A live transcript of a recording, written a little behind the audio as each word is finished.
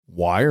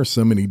Why are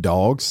so many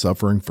dogs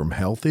suffering from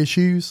health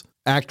issues?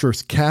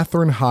 Actress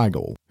Katherine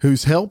Heigl,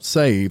 who's helped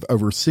save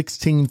over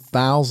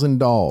 16,000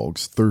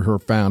 dogs through her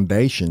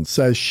foundation,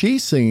 says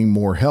she's seeing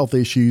more health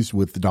issues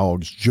with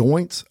dogs'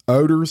 joints,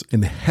 odors,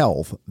 and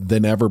health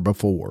than ever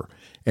before.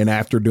 And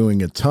after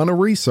doing a ton of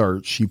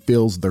research, she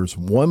feels there's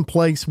one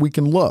place we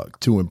can look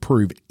to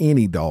improve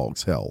any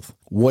dog's health.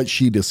 What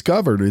she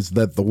discovered is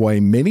that the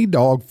way many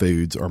dog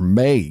foods are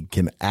made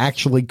can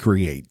actually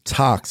create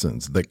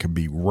toxins that could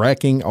be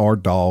wrecking our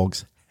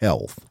dog's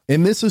health.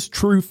 And this is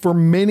true for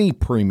many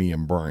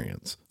premium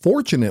brands.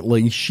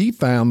 Fortunately, she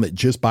found that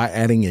just by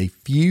adding a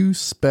few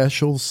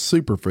special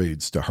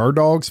superfoods to her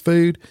dog's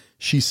food,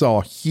 she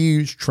saw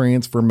huge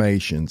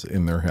transformations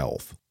in their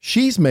health.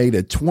 She's made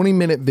a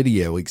 20-minute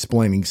video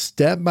explaining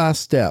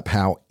step-by-step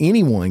how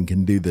anyone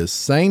can do this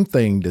same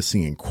thing to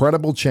see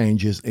incredible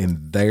changes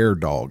in their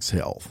dog's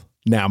health.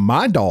 Now,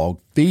 my dog,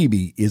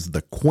 Phoebe, is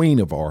the queen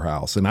of our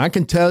house, and I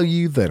can tell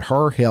you that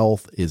her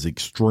health is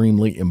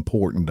extremely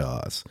important to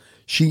us.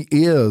 She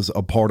is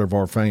a part of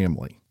our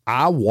family.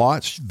 I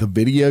watched the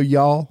video,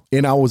 y'all,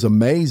 and I was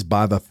amazed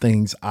by the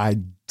things I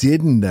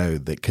didn't know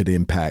that could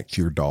impact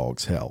your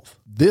dog's health.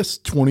 This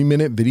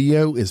 20-minute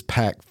video is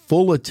packed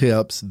full of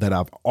tips that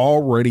I've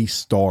already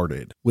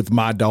started with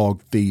my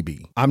dog,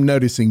 Phoebe. I'm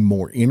noticing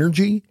more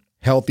energy,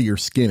 healthier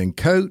skin and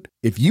coat.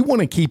 If you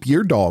want to keep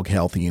your dog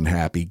healthy and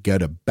happy, go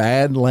to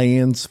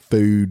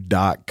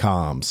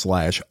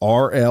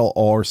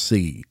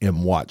badlandsfood.com/RLRC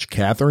and watch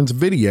Catherine's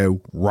video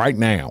right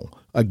now.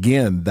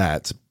 Again,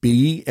 that's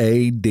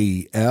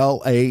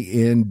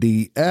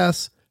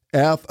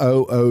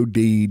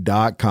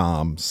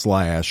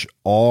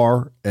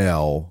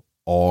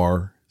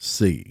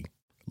badlandsfood.com/RLRC.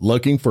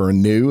 Looking for a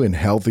new and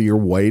healthier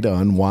way to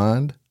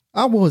unwind?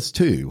 I was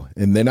too,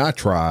 and then I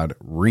tried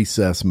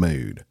Recess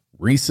Mood.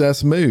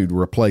 Recess Mood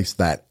replaced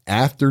that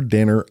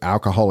after-dinner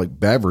alcoholic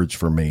beverage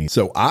for me,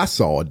 so I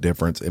saw a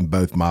difference in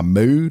both my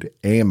mood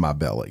and my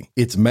belly.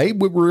 It's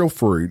made with real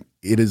fruit.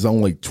 It is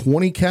only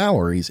 20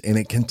 calories and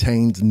it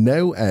contains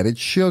no added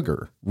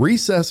sugar.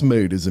 Recess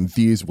Mood is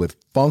infused with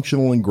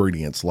functional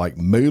ingredients like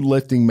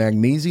mood-lifting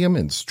magnesium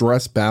and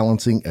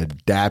stress-balancing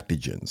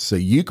adaptogens, so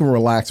you can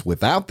relax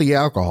without the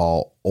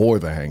alcohol or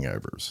the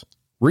hangovers.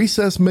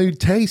 Recess Mood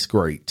tastes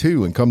great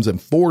too and comes in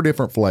 4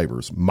 different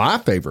flavors. My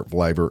favorite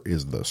flavor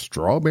is the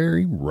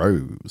strawberry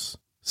rose.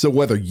 So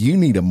whether you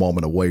need a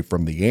moment away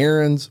from the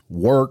errands,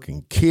 work,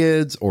 and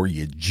kids, or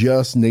you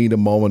just need a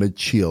moment of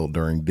chill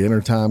during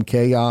dinnertime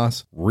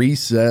chaos,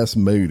 Recess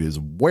Mood is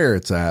where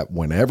it's at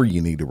whenever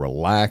you need to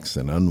relax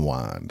and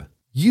unwind.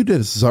 You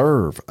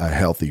deserve a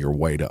healthier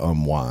way to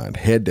unwind.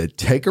 Head to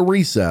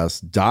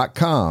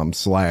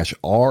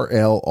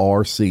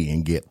takearecess.com/RLRC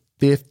and get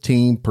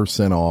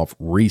 15% off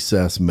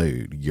Recess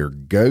Mood, your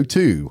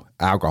go-to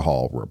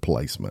alcohol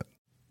replacement.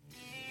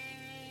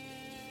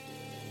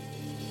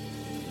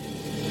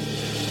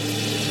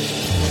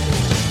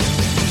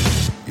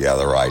 You have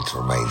the right to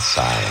remain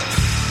silent.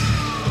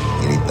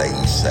 Anything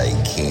you say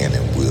can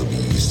and will be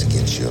used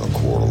against you in a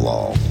court of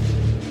law.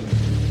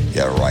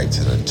 You have a right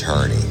to an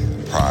attorney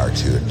prior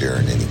to and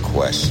during any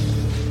question.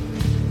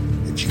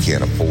 If you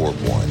can't afford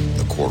one,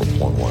 the court will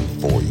appoint one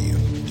for you.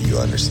 Do you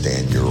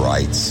understand your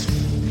rights?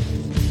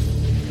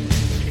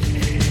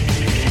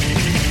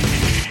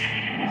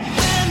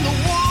 When the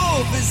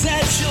wolf is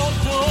at your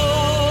door,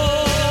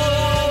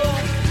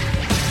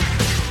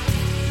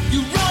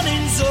 you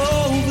running's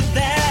over,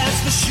 that's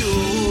for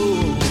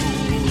sure.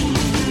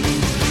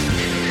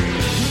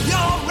 He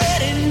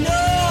already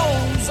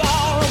knows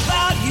all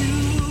about you.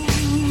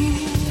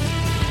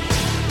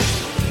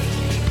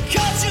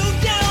 Cut you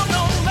down,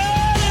 no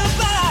matter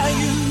by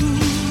you.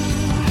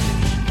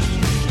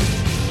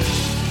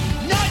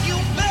 Now you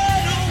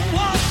better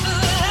walk the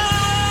line.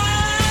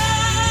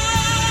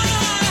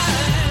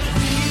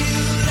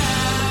 Real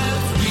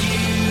life,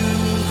 real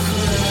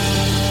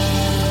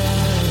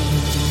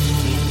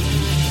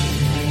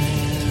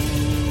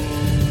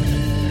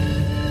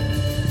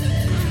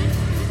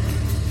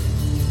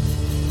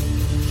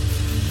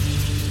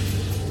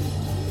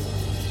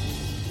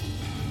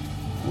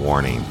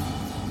Warning,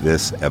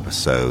 this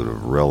episode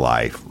of Real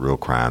Life, Real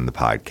Crime, the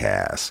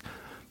podcast,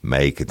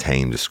 may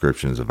contain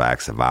descriptions of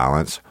acts of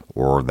violence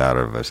or that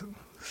of a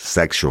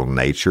sexual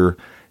nature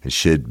and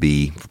should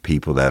be for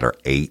people that are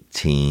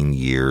 18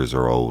 years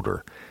or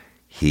older.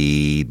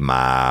 Heed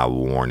my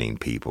warning,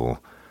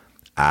 people.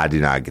 I do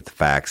not get the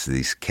facts of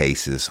these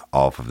cases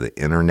off of the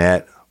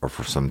internet or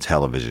from some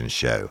television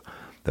show.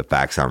 The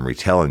facts I'm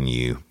retelling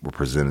you were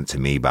presented to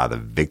me by the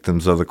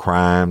victims of the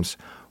crimes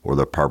or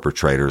the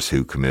perpetrators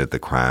who committed the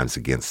crimes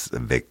against the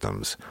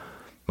victims.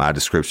 My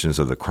descriptions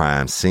of the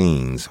crime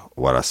scenes,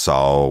 what I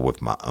saw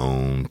with my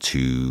own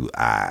 2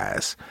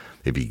 eyes.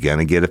 If you're going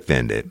to get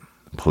offended,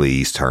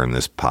 please turn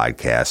this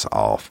podcast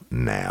off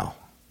now.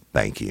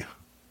 Thank you.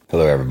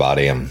 Hello,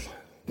 everybody. I'm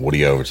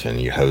Woody Overton,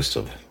 your host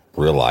of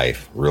Real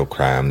Life, Real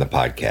Crime, the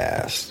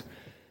podcast.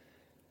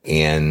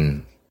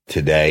 And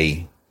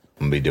today,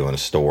 I'm going to be doing a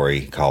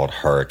story called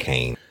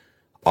Hurricane.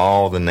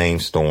 all the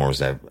named storms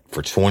that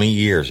for 20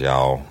 years,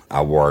 y'all,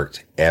 I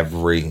worked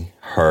every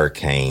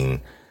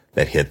hurricane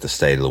that hit the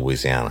state of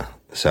Louisiana.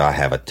 So I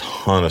have a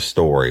ton of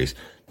stories,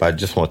 but I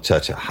just want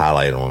to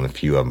highlight on a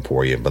few of them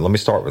for you. But let me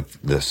start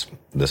with this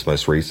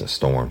most recent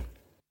storm.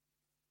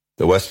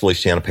 The West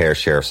Feliciana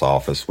Parish Sheriff's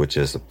Office, which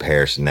is the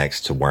parish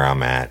next to where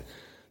I'm at,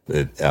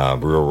 the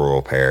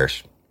rural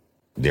parish,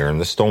 during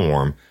the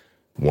storm,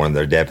 one of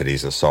their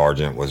deputies, a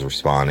sergeant, was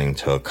responding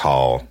to a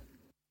call,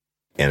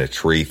 and a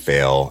tree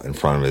fell in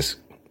front of his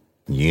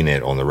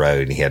unit on the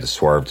road, and he had to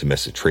swerve to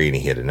miss a tree, and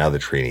he hit another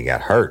tree, and he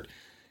got hurt,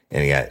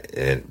 and he got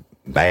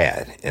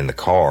bad in the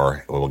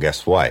car. Well,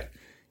 guess what?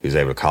 He was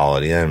able to call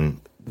it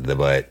in,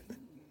 but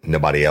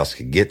nobody else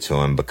could get to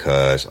him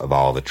because of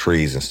all the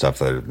trees and stuff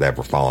that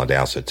were falling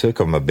down. So it took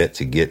them a bit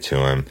to get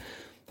to him.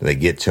 They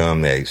get to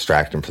him, they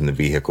extract him from the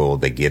vehicle,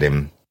 they get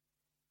him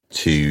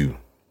to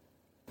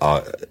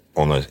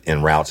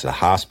en route to the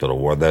hospital,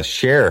 where the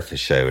sheriff has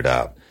showed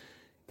up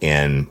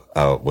and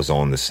was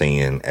on the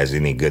scene, as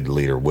any good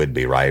leader would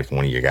be, right? If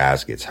one of your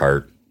guys gets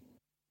hurt,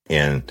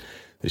 and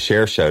the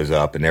sheriff shows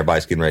up and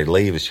everybody's getting ready to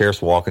leave, the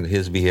sheriff's walking to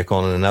his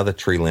vehicle and another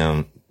tree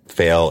limb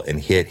fell and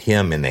hit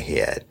him in the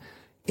head.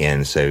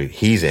 And so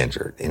he's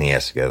injured and he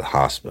has to go to the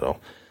hospital.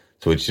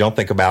 So what you don't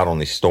think about on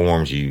these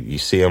storms, you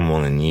see them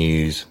on the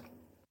news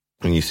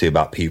and you see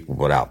about people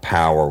without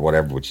power or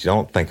whatever. What you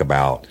don't think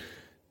about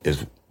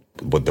is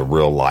with the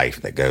real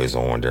life that goes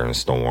on during a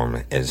storm,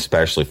 and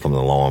especially from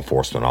the law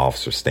enforcement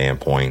officer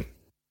standpoint.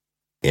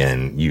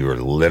 And you are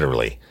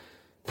literally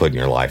putting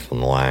your life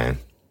on the line.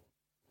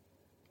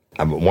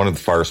 One of the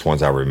first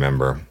ones I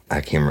remember,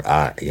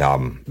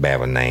 I'm bad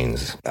with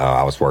names.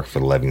 I was working for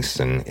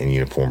Livingston in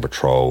Uniform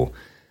Patrol,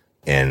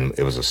 and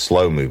it was a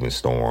slow moving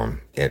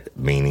storm,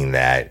 meaning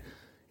that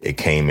it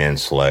came in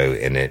slow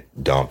and it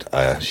dumped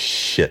a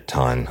shit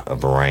ton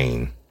of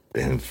rain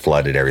and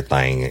flooded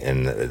everything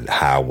in the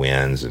high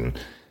winds, and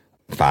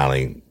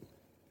finally,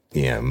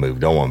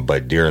 moved on.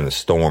 But during the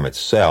storm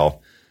itself,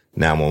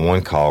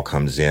 911 call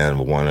comes in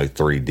with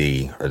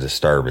 103D, or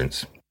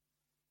disturbance,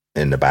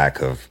 in the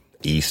back of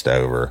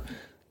Eastover,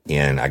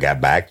 and I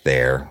got back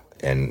there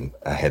and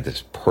I had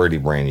this pretty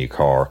brand new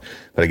car,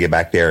 but I get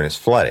back there and it's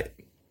flooded,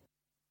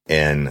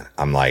 and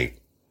I'm like,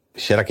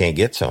 shit, I can't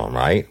get to him,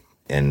 right?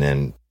 And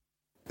then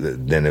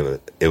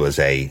it was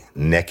a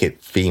naked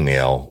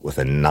female with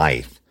a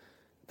knife,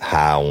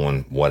 high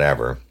on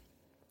whatever,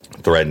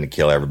 threatened to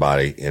kill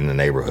everybody in the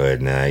neighborhood.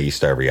 And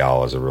Eastover,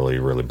 y'all, is a really,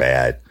 really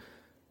bad.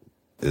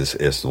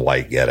 It's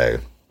like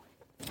ghetto.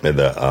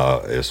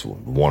 It's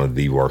one of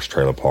the worst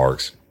trailer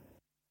parks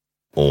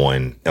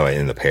in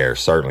the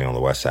parish, certainly on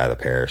the west side of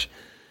the parish.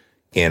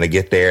 And I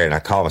get there and I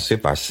call my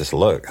supervisor. I said,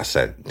 look, I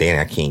said, Danny,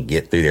 I can't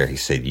get through there. He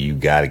said, you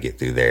got to get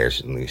through there.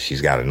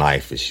 She's got a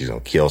knife and she's going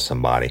to kill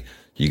somebody.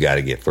 You got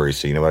to get through.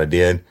 So you know what I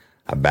did?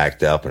 I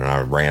backed up and I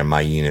ran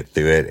my unit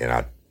through it, and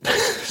I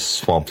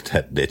swamped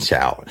that bitch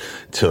out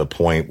to the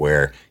point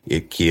where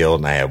it killed,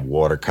 and I had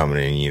water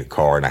coming in the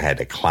car, and I had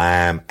to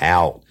climb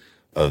out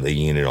of the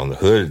unit on the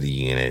hood of the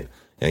unit,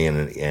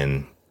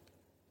 and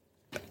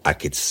I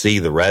could see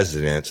the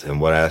residents,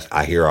 and what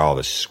I hear all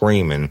the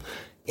screaming,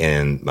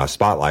 and my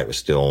spotlight was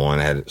still on.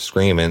 I had it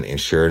screaming, and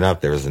sure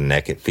enough, there was a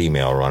naked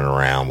female running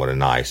around with a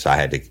knife. So I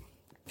had to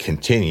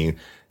continue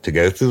to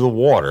go through the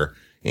water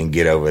and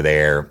get over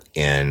there,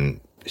 and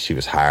she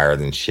was higher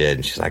than shit,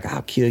 and she's like,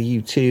 I'll kill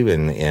you too.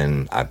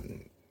 And I,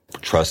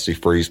 trusty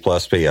freeze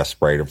plus P, I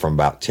sprayed her from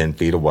about 10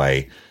 feet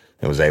away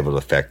and was able to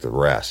affect the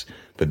rest.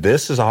 But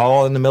this is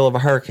all in the middle of a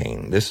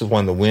hurricane. This is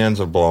when the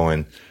winds are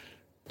blowing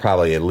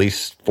probably at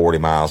least 40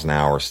 miles an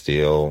hour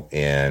still,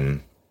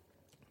 and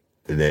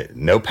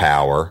no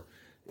power.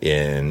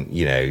 And,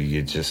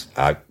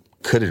 I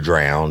could have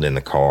drowned in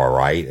the car,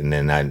 right? And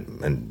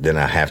then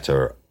I have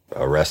to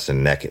arrest a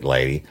naked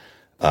lady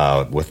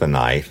with a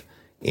knife.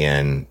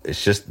 And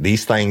it's just,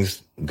 these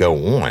things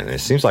go on. It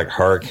seems like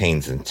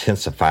hurricanes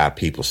intensify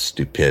people's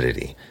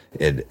stupidity.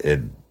 I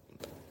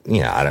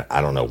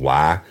don't know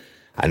why.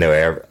 I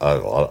know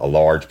a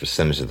large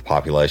percentage of the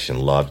population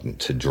love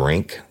to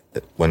drink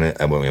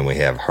when we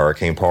have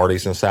hurricane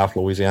parties in South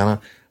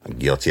Louisiana. I'm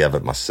guilty of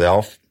it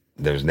myself.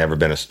 There's never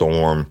been a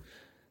storm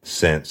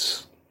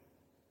since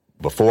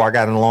before I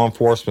got into law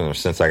enforcement, or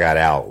since I got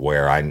out,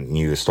 where I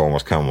knew the storm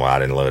was coming. Well, I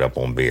didn't load up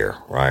on beer,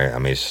 right? I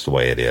mean, it's just the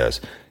way it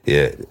is.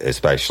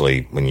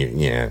 Especially when you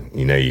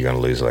know you're going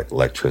to lose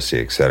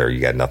electricity, et cetera. You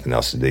got nothing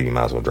else to do. You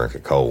might as well drink a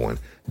cold one.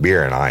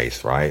 Beer and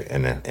ice, right?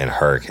 And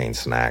hurricane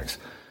snacks.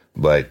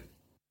 But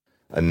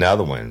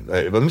another one,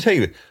 but let me tell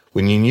you,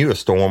 when you knew a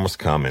storm was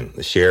coming,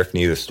 the sheriff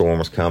knew the storm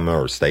was coming,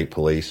 or state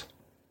police.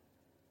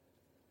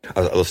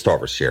 Let's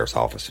start with sheriff's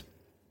office.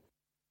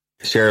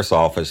 Sheriff's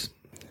office,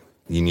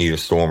 you knew the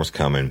storm was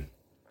coming.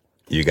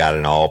 You got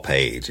an all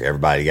page.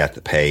 Everybody got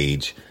the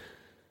page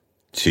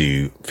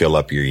to fill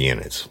up your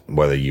units,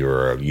 whether you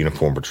were a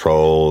uniform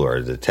patrol or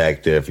a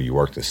detective, or you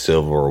worked in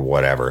civil or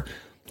whatever.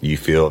 You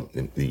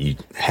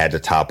had to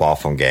top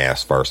off on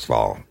gas, first of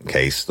all, in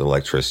case the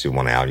electricity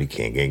went out, you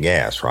can't get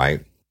gas,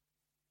 right?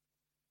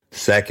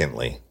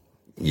 Secondly,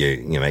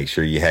 you make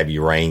sure you have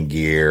your rain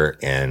gear,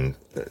 and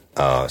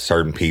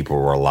certain people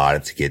were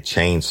allotted to get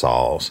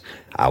chainsaws.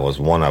 I was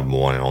one of them.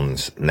 One on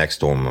this next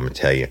storm, I'm going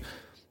to tell you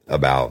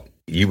about.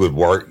 You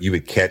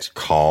would catch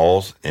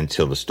calls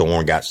until the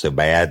storm got so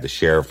bad, the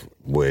sheriff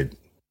would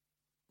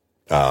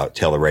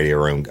tell the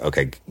radio room,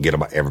 okay, get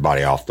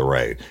everybody off the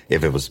road.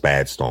 If it was a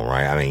bad storm,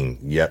 right? I mean,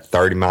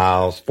 30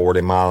 miles,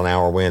 40 mile an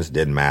hour winds,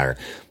 didn't matter.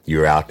 You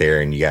were out there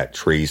and you got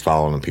trees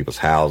falling on people's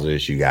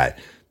houses. You got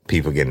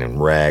people getting in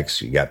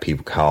wrecks. You got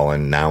people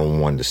calling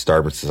 911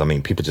 disturbances. I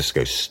mean, people just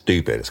go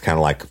stupid. It's kind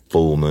of like a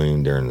full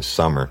moon during the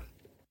summer.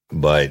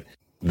 But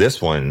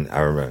this one, I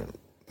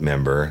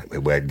remember,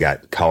 we had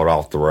got caught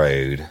off the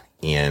road.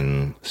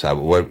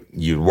 So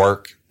you'd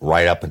work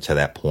right up until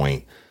that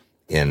point.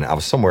 And I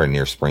was somewhere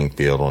near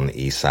Springfield on the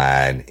east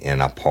side,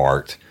 and I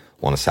parked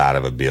on the side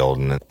of a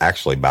building,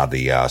 actually by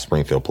the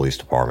Springfield Police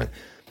Department.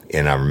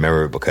 And I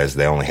remember it because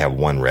they only have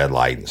one red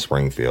light in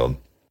Springfield.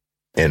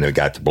 And it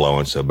got to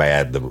blowing so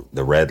bad,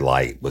 the red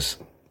light was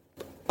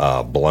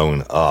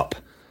blown up,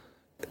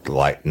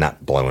 like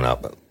not blown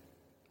up, but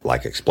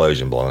like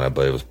explosion blown up,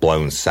 but it was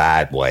blown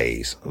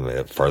sideways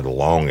for the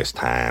longest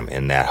time.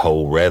 And that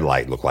whole red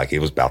light looked like it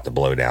was about to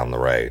blow down the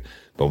road.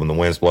 But when the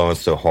wind's blowing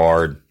so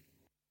hard,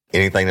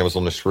 anything that was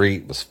on the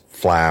street was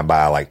flying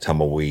by like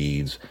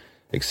tumbleweeds,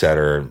 et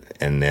cetera.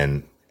 And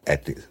then as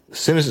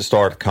soon as it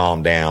started to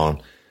calm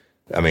down,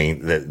 I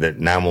mean, the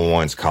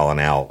 911's calling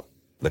out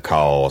the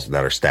calls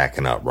that are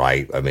stacking up,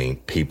 right? I mean,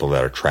 people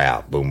that are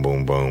trapped, boom,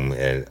 boom, boom,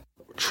 and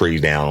tree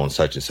down on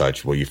such and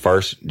such. Well, your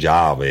first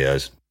job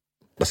is,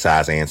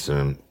 besides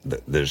answering the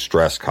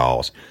distress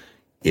calls,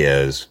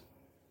 is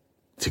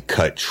to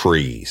cut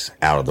trees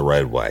out of the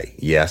roadway.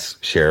 Yes,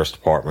 Sheriff's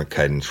Department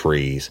cutting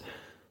trees.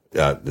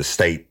 The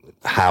state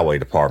highway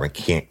department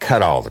can't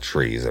cut all the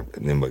trees and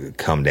then would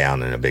come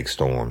down in a big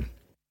storm.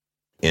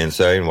 And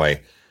so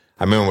anyway,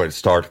 I remember when it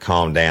started to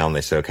calm down,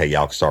 they said, okay,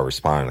 y'all can start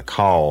responding to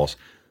calls.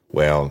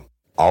 Well,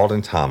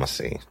 Alden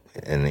Thomasy,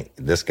 and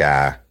this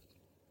guy,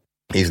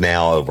 he's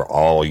now over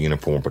all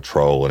uniform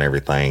patrol and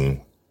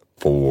everything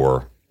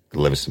for the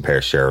Livingston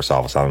Parish Sheriff's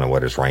Office. I don't know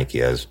what his rank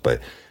is,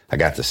 but I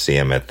got to see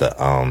him at the,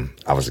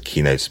 I was a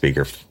keynote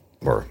speaker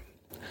or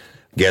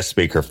guest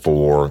speaker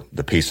for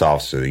the Peace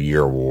Officer of the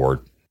Year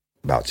Award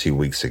about 2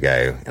 weeks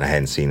ago, and I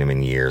hadn't seen him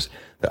in years.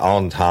 But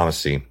Alden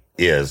Thomasy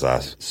is, I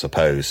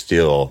suppose,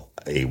 still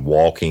a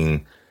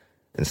walking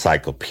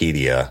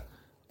encyclopedia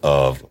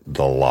of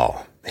the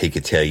law. He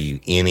could tell you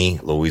any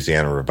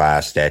Louisiana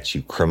Revised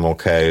Statute criminal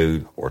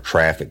code or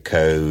traffic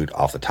code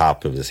off the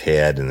top of his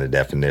head and the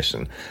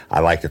definition.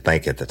 I like to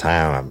think at the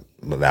time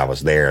that I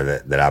was there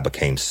that I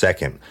became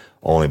second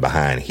only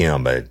behind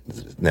him, but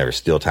there were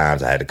still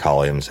times I had to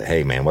call him and say,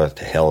 hey, man, what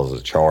the hell is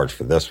the charge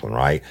for this one,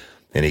 right?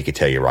 And he could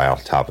tell you right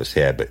off the top of his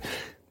head. But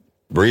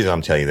the reason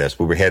I'm telling you this,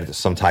 we were headed to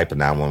some type of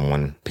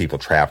 911, people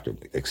trapped,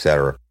 et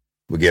cetera.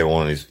 We get on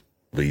one of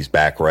these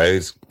back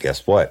roads.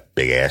 Guess what?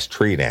 Big ass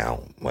tree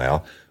down.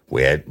 Well,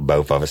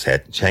 both of us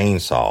had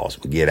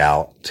chainsaws. We get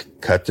out to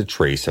cut the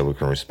tree so we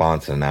can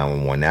respond to the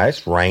 911. Now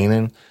it's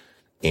raining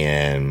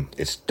and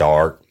it's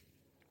dark,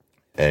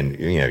 and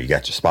you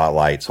got your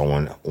spotlights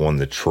on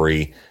the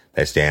tree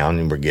that's down,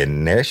 and we're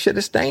getting there. Shit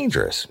is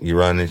dangerous. You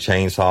run the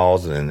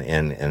chainsaws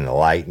and the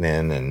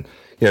lightning, and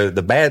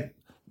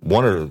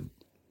one of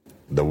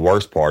the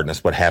worst part, and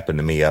that's what happened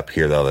to me up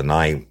here the other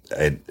night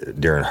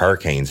during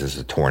hurricanes, is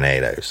the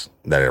tornadoes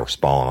that are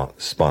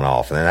spun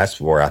off. And that's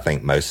where I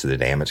think most of the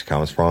damage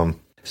comes from,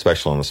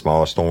 especially on the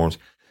smaller storms.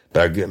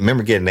 But I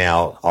remember getting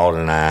out,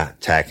 Alden and I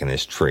attacking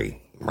this tree.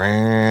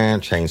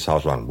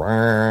 Chainsaws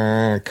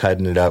running,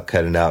 cutting it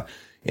up.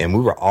 And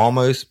we were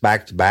almost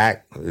back to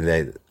back.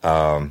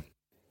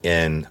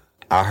 And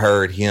I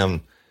heard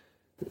him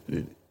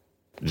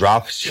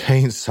drop his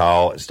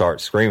chainsaw and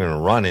start screaming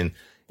and running.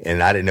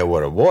 And I didn't know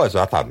what it was.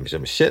 I thought,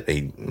 shit,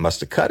 he must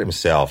have cut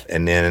himself.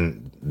 And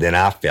then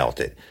I felt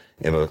it.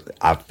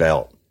 I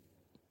felt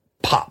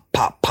pop,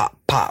 pop, pop,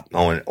 pop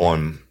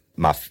on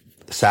my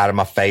side of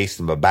my face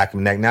and the back of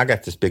my neck. Now I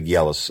got this big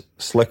yellow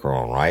slicker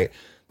on, right?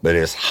 But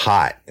it's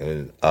hot.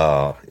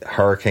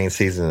 Hurricane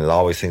season, it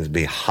always seems to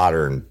be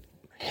hotter than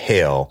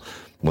hell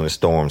when the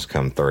storms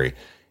come through.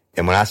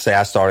 And when I say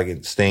I started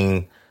getting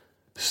sting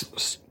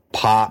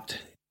popped,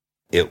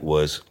 it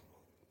was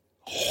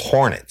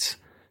hornets.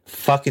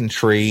 Fucking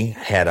tree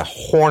had a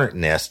hornet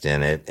nest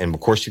in it, and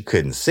of course you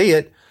couldn't see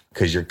it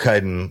because you're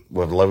cutting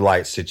with a low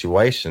light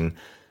situation.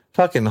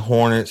 Fucking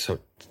hornets,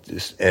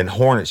 and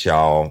hornets,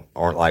 y'all,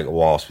 aren't like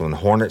wasps. When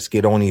hornets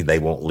get on you, they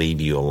won't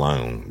leave you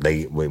alone.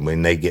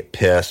 When they get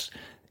pissed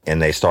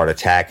and they start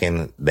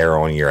attacking, they're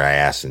on your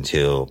ass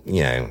until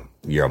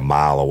you're a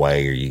mile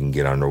away or you can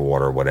get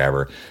underwater or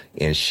whatever.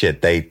 And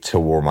shit, they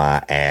tore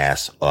my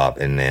ass up,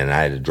 and then I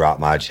had to drop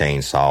my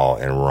chainsaw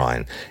and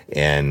run.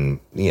 And,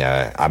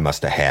 I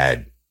must have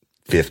had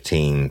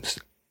 15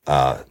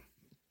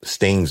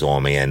 stings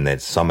on me, and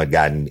that some had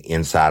gotten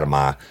inside of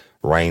my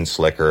rain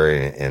slicker.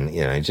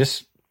 And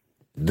just,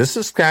 this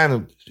is kind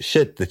of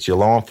shit that your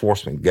law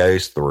enforcement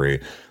goes through,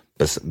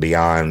 but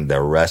beyond the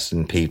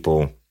arresting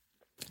people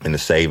and the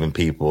saving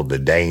people, the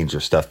danger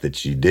stuff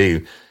that you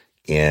do.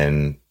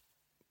 And,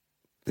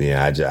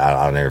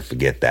 I'll never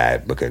forget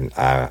that, because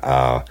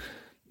I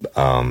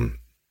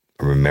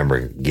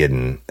remember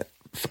getting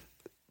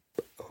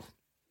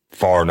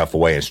far enough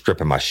away and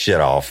stripping my shit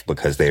off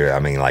because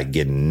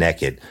getting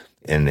naked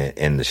in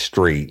the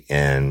street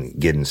and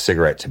getting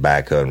cigarette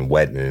tobacco and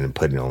wetting it and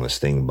putting it on the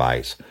sting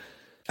bites.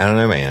 I don't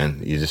know,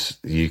 man.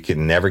 You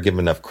can never give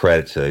enough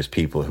credit to those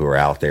people who are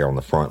out there on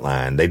the front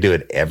line. They do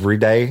it every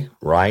day,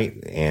 right?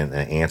 And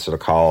answer the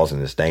calls,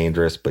 and it's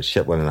dangerous. But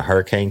shit, when a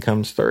hurricane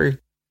comes through,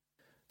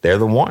 they're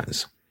the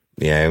ones.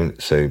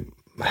 So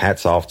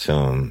hats off to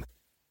them.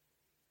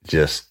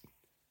 Just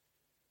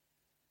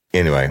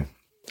anyway,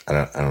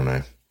 I don't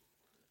know.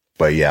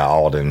 But yeah,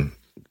 Alden,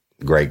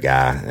 great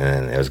guy,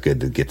 and it was good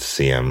to get to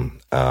see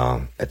him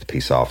at the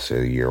Peace Officer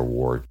of the Year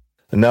award.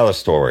 Another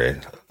story.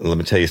 Let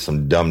me tell you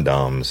some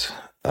dum-dums,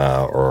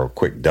 or a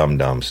quick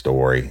dum-dum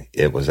story.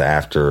 It was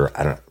after,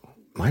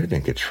 might have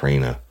been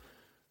Katrina.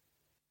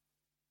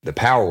 The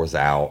power was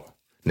out.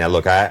 Now,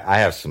 look, I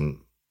have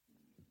some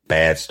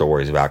bad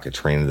stories about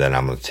Katrina that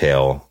I'm going to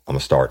tell. I'm going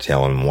to start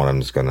telling. One of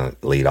them is going to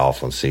lead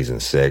off on season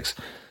 6.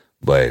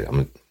 But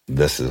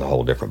this is a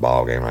whole different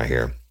ballgame right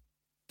here.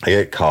 I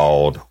get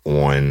called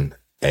on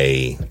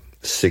a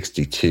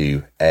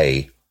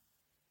 62A,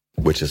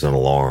 which is an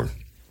alarm,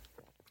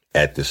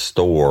 at the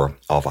store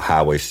off of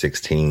Highway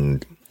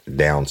 16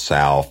 down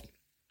south.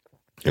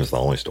 It was the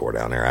only store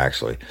down there,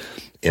 actually,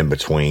 in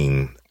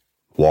between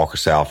Walker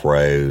South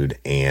Road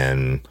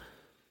and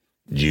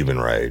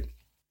Juban Road.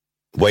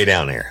 Way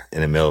down there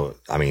in the middle.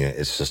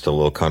 It's just a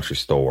little country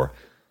store.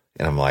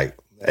 And I'm like,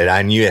 and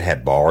I knew it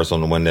had bars on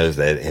the windows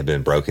that had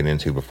been broken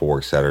into before,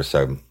 et cetera.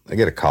 So I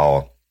get a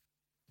call,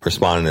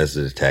 responding as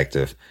a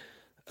detective,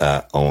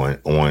 on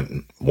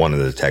one of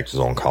the detectives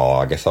on call.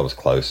 I guess I was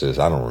closest.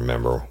 I don't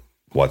remember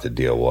what the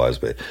deal was,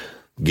 but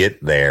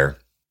get there.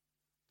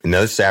 And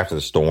this is after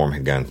the storm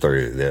had gone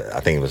through. I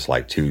think it was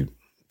like two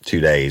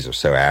days or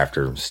so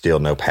after. Still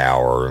no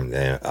power. And,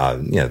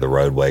 the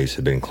roadways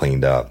had been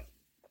cleaned up,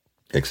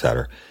 et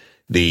cetera.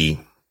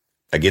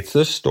 I get to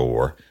the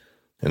store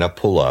and I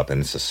pull up,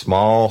 and it's a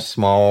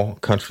small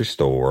country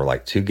store,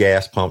 like 2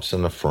 gas pumps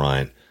in the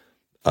front,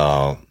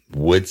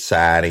 wood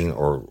siding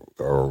or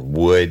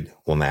wood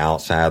on the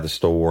outside of the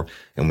store.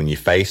 And when you're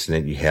facing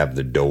it, you have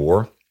the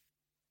door,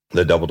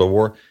 the double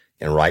door,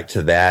 and right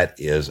to that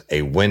is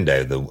a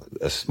window,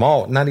 a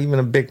small, not even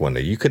a big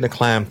window. You couldn't have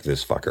climbed through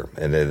this fucker.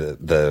 And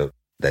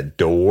that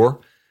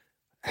door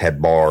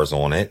had bars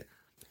on it,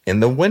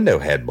 and the window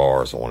had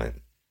bars on it.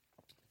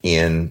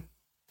 And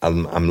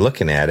I'm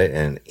looking at it,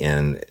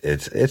 and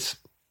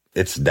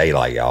it's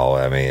daylight, y'all.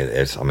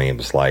 It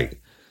was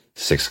like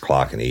 6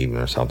 o'clock in the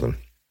evening or something.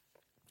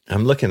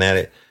 I'm looking at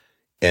it,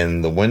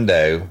 and the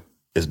window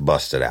is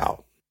busted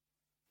out,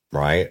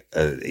 right?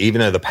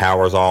 Even though the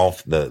power's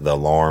off, the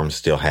alarm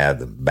still had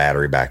the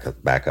battery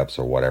backups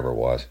or whatever it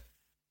was.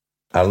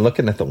 I'm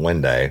looking at the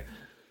window,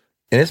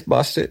 and it's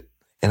busted.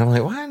 And I'm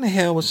like, why in the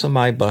hell would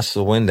somebody bust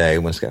the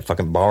window when it's got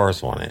fucking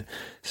bars on it?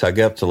 So I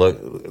go up to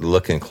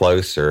looking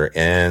closer,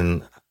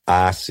 and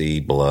I see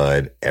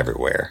blood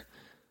everywhere.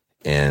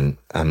 And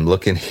I'm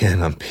looking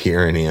in, I'm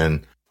peering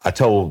in. I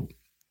told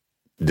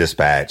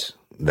dispatch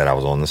that I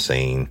was on the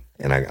scene,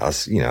 and I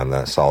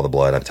saw the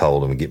blood. I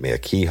told them to get me a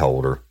key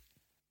holder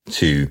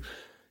to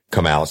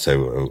come out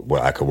so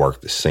I could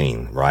work the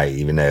scene, right?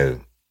 Even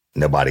though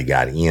nobody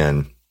got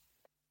in,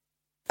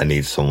 I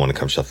need someone to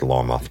come shut the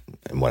alarm off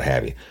and what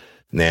have you.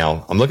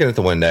 Now, I'm looking at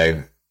the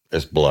window,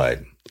 there's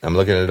blood. I'm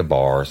looking at the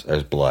bars,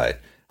 there's blood.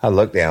 I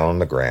look down on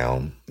the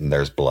ground, and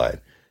there's blood.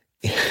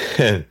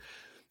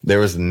 There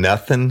was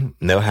nothing,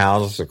 no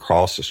houses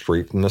across the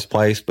street from this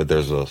place, but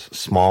there's a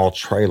small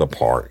trailer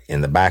park in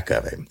the back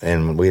of it.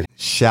 And we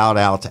shout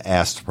out to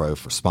Astropro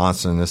for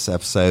sponsoring this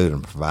episode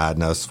and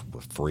providing us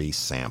with free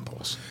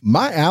samples.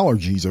 My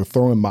allergies are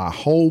throwing my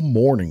whole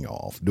morning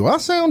off. Do I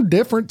sound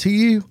different to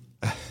you?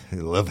 A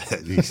little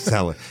bit. You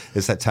sound like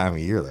it's that time of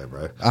year there,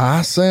 bro.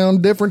 I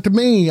sound different to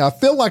me. I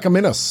feel like I'm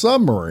in a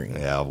submarine.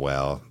 Yeah,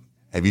 well,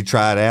 have you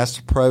tried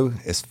Astropro?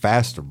 It's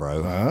faster,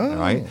 bro. Oh. All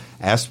right?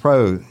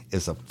 Astropro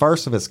is the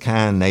first of its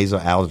kind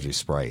nasal allergy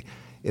spray.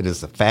 It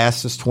is the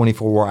fastest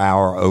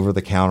 24-hour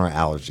over-the-counter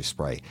allergy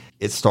spray.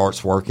 It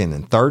starts working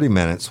in 30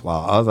 minutes,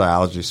 while other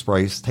allergy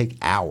sprays take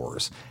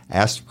hours.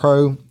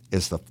 Astropro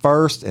is the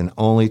first and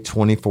only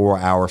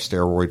 24-hour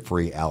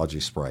steroid-free allergy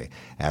spray.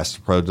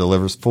 Astropro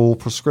delivers full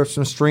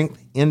prescription strength,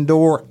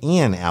 indoor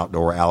and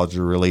outdoor allergy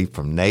relief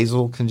from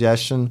nasal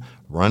congestion,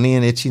 runny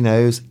and itchy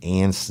nose,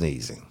 and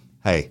sneezing.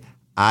 Hey,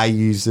 I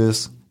use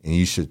this, and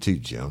you should too,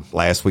 Jim.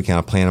 Last weekend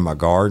I planted my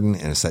garden,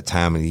 and it's that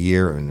time of the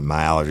year, and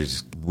my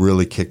allergies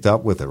really kicked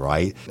up with it,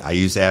 right? I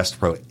use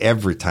Astropro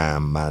every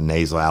time my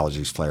nasal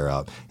allergies flare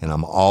up, and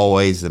I'm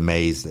always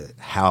amazed at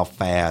how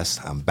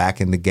fast I'm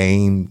back in the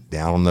game,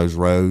 down on those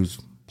roads,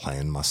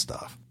 playing my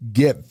stuff.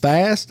 Get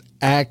fast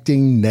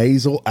long-acting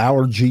nasal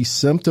allergy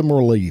symptom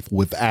relief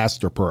with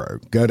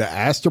Astropro. Go to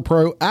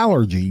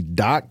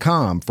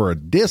AstroProAllergy.com for a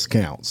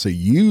discount so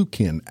you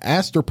can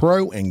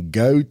Astropro and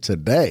go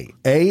today.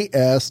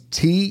 ASTEPRO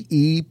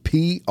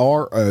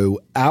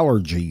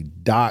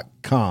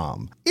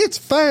allergy.com. It's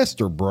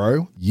faster,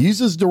 bro.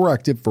 Use as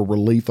directed for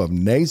relief of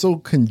nasal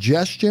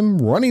congestion,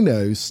 runny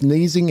nose,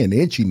 sneezing, and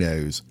itchy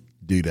nose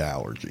due to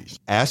allergies.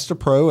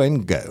 Astropro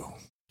and go.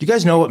 Do you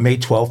guys know what May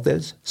 12th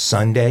is?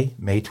 Sunday,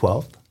 May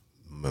 12th?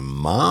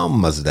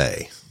 Mama's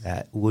Day.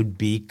 That would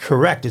be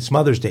correct. It's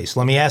Mother's Day. So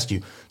let me ask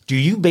you, do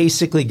you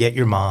basically get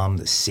your mom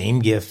the same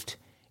gift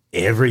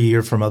every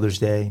year for Mother's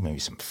Day? Maybe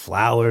some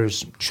flowers,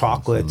 some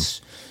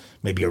chocolates,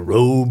 maybe a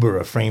robe or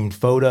a framed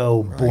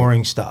photo,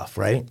 boring stuff,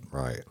 right?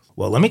 Right.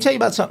 Well, let me tell you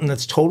about something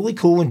that's totally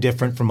cool and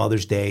different for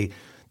Mother's Day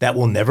that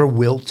will never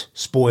wilt,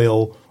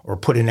 spoil, or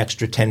put an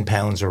extra 10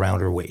 pounds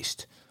around her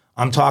waist.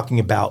 I'm talking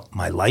about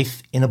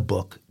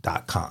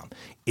mylifeinabook.com.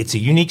 It's a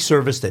unique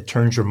service that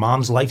turns your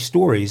mom's life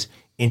stories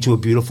into a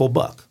beautiful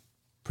book.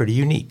 Pretty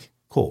unique.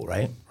 Cool,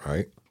 right?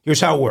 Right.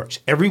 Here's how it works.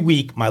 Every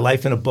week,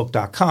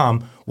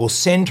 mylifeinabook.com will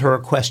send her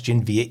a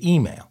question via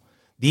email.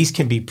 These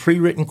can be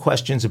pre-written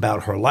questions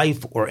about her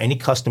life or any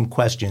custom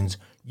questions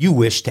you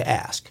wish to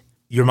ask.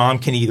 Your mom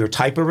can either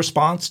type a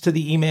response to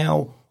the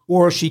email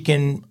or she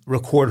can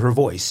record her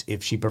voice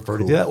if she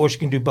prefers to do that, or she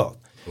can do both.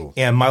 Cool.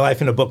 And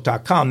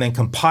mylifeinabook.com then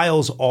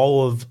compiles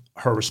all of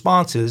her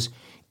responses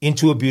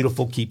into a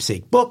beautiful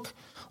keepsake book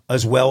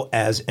as well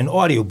as an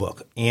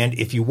audiobook. And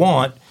if you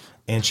want,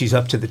 and she's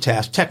up to the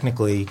task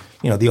technically,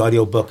 the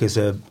audiobook is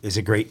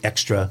a great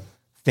extra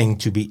thing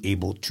to be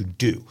able to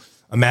do.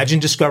 Imagine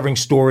discovering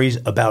stories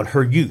about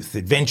her youth,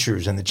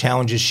 adventures, and the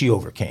challenges she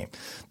overcame.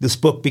 This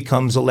book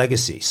becomes a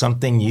legacy,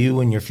 something you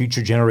and your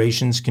future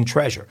generations can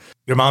treasure.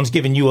 Your mom's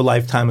given you a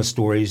lifetime of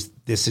stories.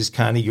 This is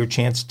kind of your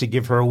chance to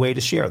give her a way to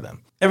share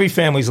them. Every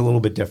family's a little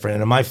bit different,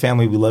 and in my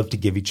family, we love to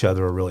give each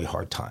other a really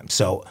hard time.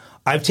 So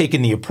I've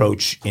taken the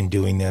approach in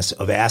doing this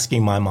of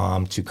asking my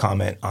mom to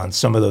comment on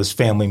some of those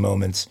family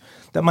moments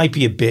that might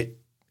be a bit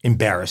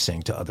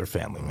embarrassing to other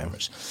family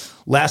members.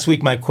 Last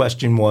week, my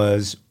question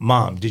was,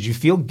 Mom, did you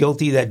feel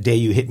guilty that day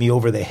you hit me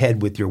over the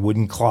head with your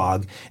wooden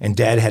clog and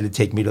Dad had to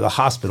take me to the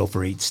hospital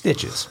for 8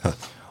 stitches?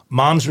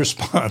 Mom's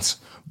response,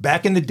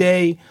 back in the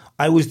day,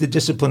 I was the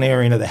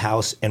disciplinarian of the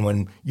house, and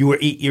when you were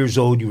 8 years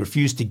old, you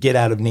refused to get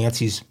out of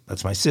Nancy's,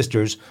 that's my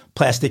sister's,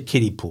 plastic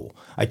kiddie pool.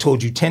 I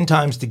told you 10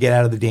 times to get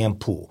out of the damn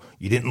pool.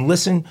 You didn't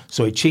listen,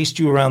 so I chased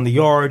you around the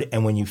yard,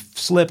 and when you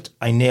slipped,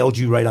 I nailed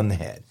you right on the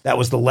head. That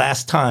was the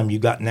last time you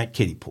got in that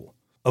kiddie pool.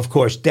 Of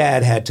course,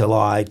 Dad had to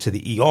lie to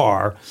the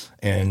ER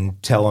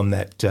and tell him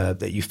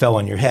that you fell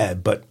on your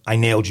head, but I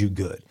nailed you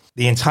good.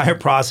 The entire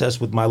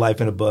process with My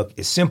Life in a Book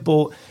is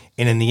simple,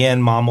 and in the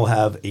end, Mom will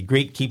have a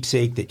great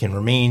keepsake that can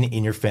remain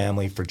in your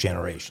family for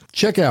generations.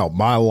 Check out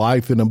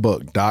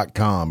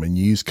mylifeinabook.com and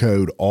use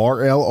code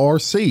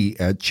RLRC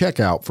at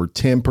checkout for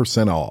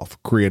 10%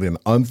 off. Create an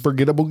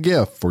unforgettable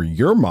gift for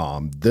your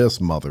mom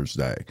this Mother's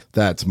Day.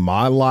 That's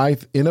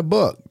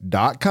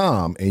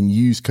mylifeinabook.com and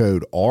use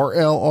code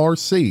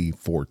RLRC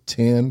for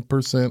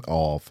 10%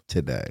 off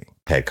today.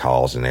 Had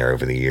calls in there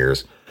over the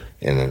years,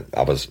 and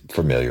I was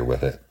familiar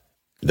with it.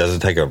 It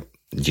doesn't take a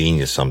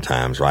genius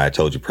sometimes, right? I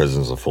told you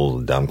prisons are full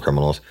of dumb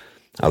criminals.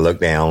 I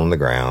looked down on the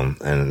ground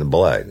and the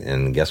blood,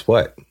 and guess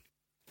what?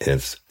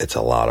 It's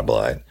a lot of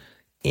blood.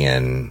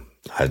 And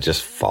I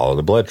just followed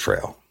the blood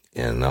trail,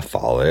 and I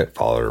followed it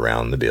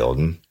around the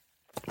building.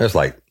 There's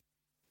like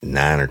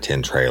 9 or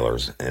 10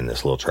 trailers in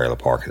this little trailer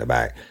park in the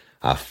back.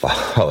 I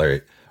followed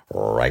it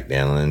right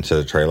down into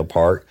the trailer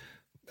park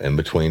in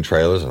between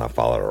trailers, and I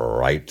followed it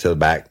right to the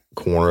back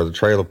corner of the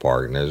trailer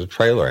park, and there's a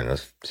trailer,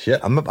 and shit,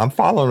 I'm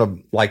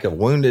following a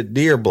wounded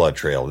deer blood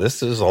trail.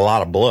 This is a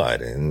lot of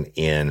blood, and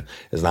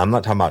I'm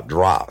not talking about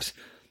drops.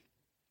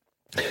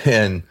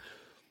 And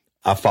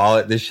I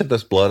followed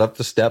this blood up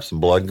the steps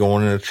and blood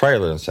going in the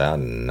trailer, and so I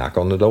knock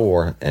on the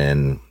door,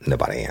 and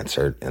nobody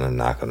answered. And I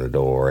knock on the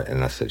door,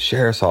 and I said,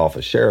 Sheriff's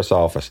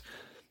office.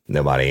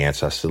 Nobody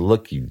answered. I said,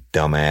 look, you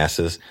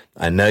dumbasses,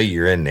 I know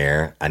you're in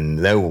there. I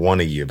know one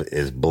of you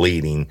is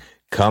bleeding.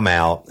 Come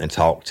out and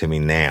talk to me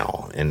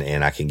now, and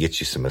I can get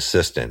you some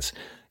assistance.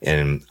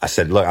 And I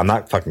said, look, I'm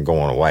not fucking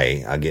going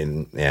away. I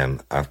get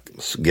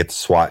the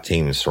SWAT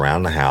team and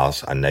surround the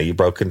house. I know you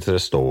broke into the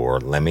store.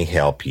 Let me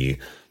help you,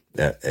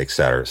 et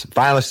cetera. So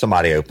finally,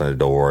 somebody opened the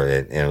door,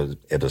 and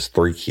it was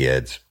 3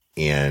 kids.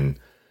 And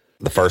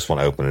the first one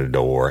opened the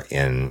door,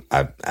 and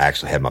I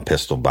actually had my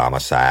pistol by my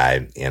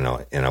side, and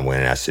I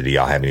went and I said, do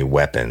y'all have any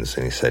weapons?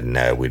 And he said,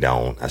 no, we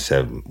don't. I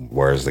said,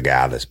 where's the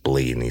guy that's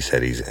bleeding? He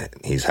said,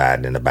 he's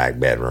hiding in the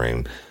back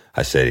bedroom.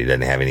 I said, he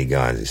doesn't have any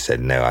guns. He said,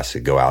 no. I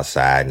said, go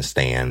outside and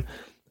stand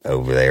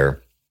over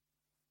there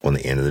on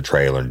the end of the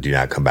trailer and do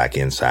not come back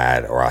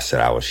inside, or I said,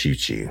 I will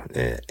shoot you.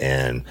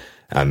 And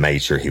I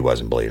made sure he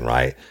wasn't bleeding,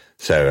 right?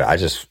 So I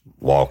just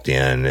walked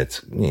in. It's,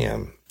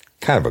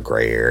 kind of a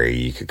gray area.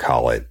 You could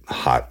call it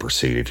hot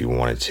pursuit if you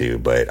wanted to,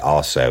 but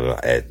also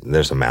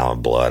there's an amount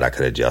of blood I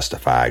could have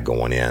justified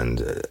going in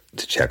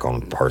to check on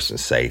the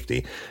person's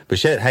safety. But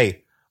shit,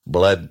 hey,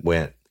 Blood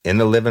went in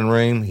the living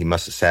room. He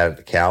must have sat at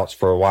the couch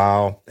for a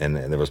while, and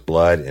there was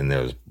blood, and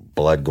there was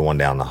blood going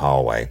down the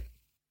hallway.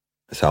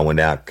 So I went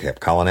out, kept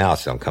calling out. I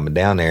said, I'm coming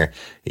down there.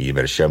 You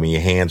better show me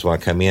your hands when I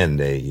come in.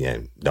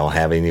 They don't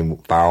have any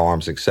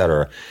firearms,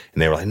 etc.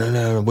 And they were like,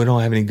 no, we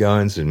don't have any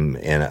guns. And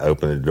I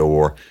opened the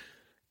door,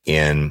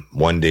 and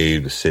one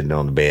dude was sitting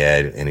on the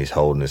bed, and he's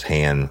holding his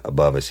hand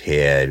above his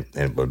head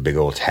and with a big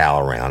old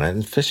towel around it.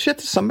 And for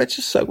shit, some bitch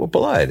is soaked with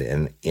blood.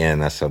 And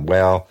I said,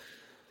 well,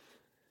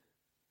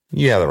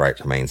 you have the right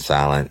to remain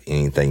silent.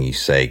 Anything you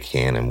say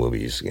can and will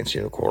be used against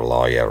you in a court of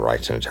law. You have a right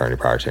to an attorney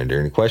prior to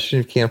during the question.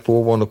 If you can't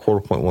afford one, the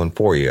court will appoint one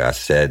for you. I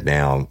said,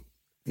 now,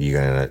 you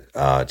going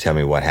to tell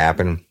me what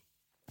happened?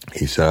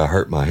 He said, I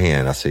hurt my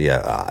hand. I said, yeah,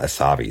 that's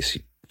obvious,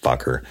 you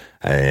fucker.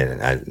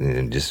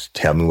 And just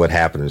tell me what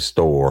happened in the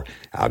store.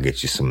 I'll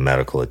get you some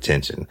medical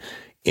attention.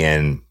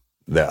 And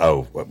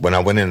when I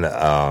went in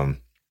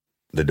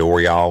the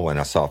door, y'all, when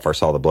I first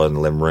saw the blood in the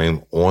living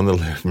room, on the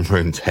living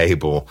room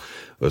table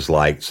was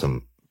like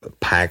some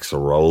packs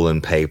of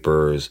rolling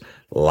papers,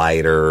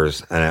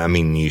 lighters, and I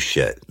mean new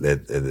shit.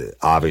 That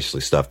obviously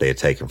stuff they had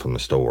taken from the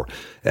store.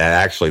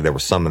 Actually, there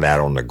was some of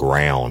that on the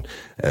ground,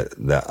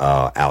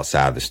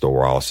 outside the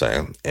store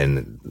also.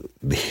 And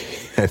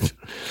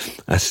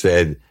I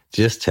said,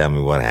 just tell me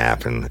what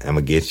happened. I'm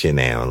gonna get you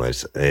now.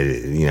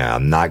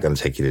 I'm not gonna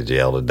take you to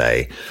jail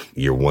today.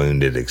 You're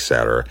wounded,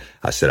 etc.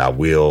 I said, I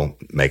will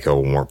make a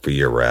warrant for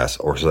your arrest,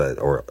 or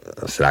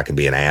I said I can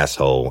be an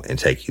asshole and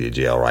take you to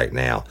jail right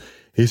now.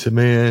 He said,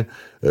 man,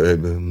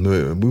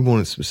 we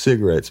wanted some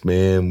cigarettes,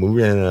 man.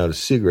 We ran out of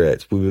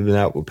cigarettes. We've been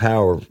out with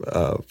power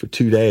for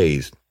 2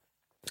 days.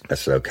 I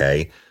said,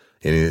 okay.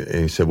 And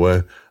he said,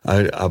 well,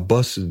 I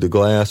busted the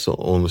glass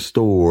on the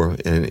store.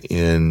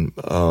 And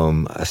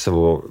I said,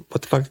 well,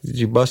 what the fuck did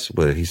you bust it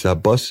with? He said, I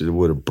busted it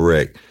with a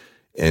brick.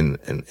 And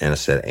I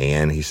said,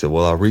 and he said,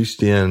 well, I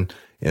reached in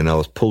and I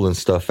was pulling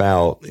stuff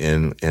out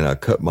and I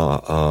cut my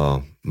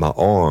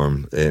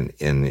arm and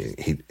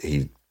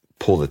he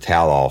pulled the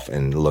towel off,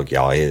 and look,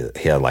 y'all, he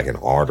had like an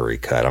artery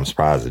cut. I'm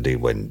surprised the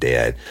dude wasn't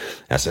dead.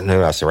 I said,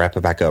 no. I said, wrap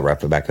it back up,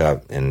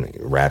 and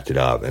wrapped it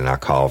up. And I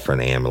called for an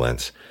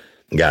ambulance,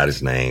 got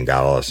his name,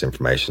 got all this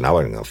information. I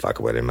wasn't going to fuck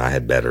with him. I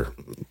had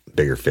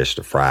bigger fish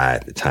to fry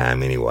at the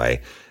time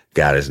anyway.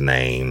 Got his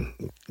name,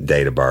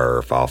 date of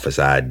birth, office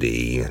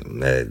ID.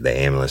 The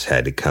ambulance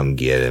had to come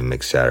get him,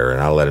 etc.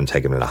 And I let him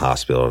take him to the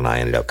hospital, and I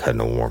ended up cutting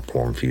a warrant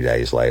for him a few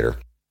days later.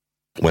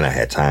 When I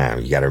had time.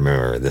 You got to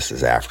remember, this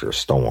is after a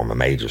storm, a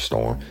major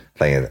storm. I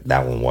think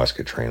that one was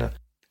Katrina.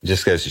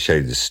 Just goes to show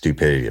you the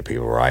stupidity of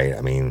people, right?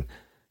 I mean,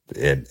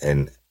 they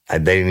didn't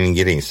even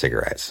get any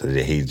cigarettes.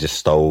 He just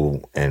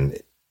stole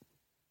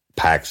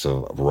packs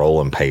of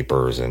rolling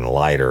papers and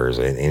lighters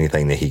and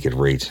anything that he could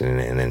reach,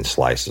 and then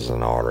slices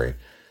an artery.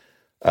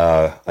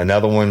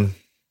 Another one.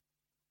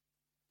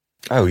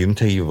 Oh, let me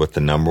tell you what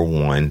the number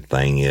one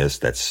thing is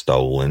that's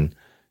stolen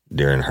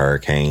during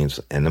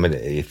hurricanes. And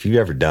if you've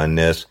ever done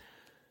this,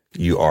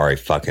 you are a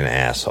fucking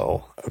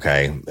asshole,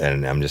 okay?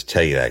 And I'm just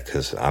telling you that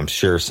because I'm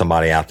sure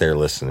somebody out there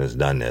listening has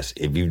done this.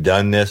 If you've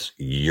done this,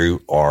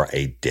 you are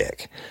a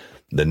dick.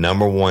 The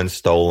number one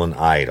stolen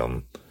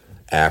item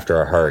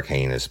after a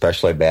hurricane,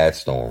 especially a bad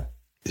storm,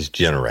 is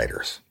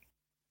generators.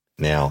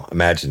 Now,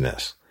 imagine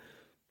this.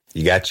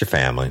 You got your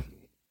family.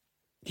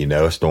 You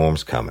know a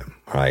storm's coming,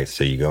 right?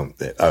 So you go,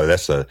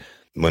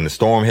 when the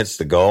storm hits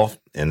the Gulf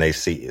and they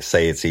say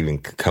it's even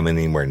coming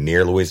anywhere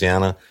near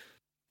Louisiana,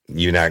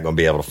 you're not going to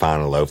be able to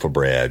find a loaf of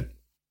bread,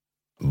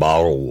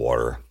 bottle of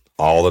water.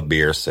 All the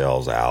beer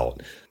sells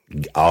out.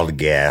 All the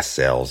gas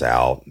sells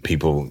out.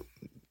 People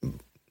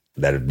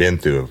that have been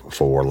through it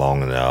before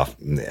long enough,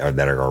 or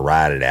that are going to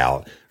ride it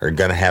out, are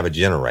going to have a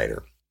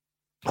generator.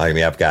 I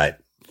mean, I've got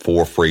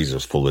 4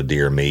 freezers full of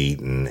deer meat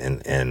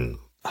and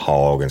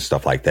hog and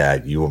stuff like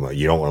that. You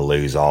don't want to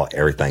lose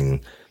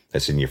everything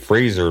that's in your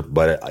freezer,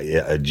 but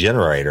a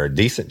generator, a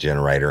decent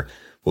generator,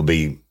 will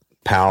be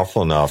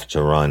powerful enough to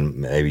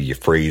run maybe your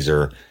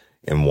freezer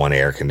and one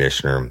air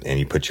conditioner, and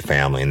you put your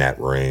family in that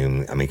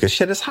room. I mean, because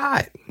shit is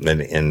hot,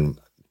 and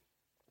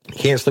you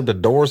can't sleep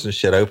with doors and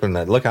shit open.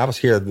 Look, I was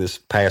here this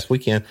past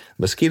weekend.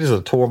 Mosquitoes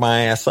have tore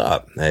my ass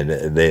up, and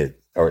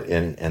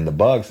the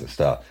bugs and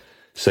stuff.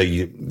 So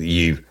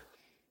you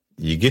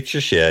get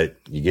your shit,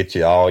 you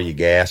get all your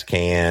gas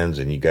cans,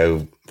 and you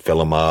go fill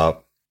them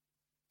up,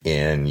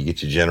 and you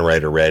get your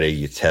generator ready.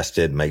 You test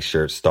it, make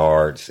sure it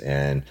starts,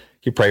 and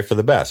you pray for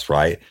the best,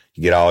 right?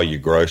 You get all your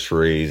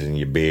groceries and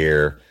your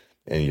beer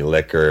and your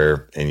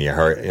liquor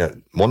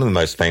and one of the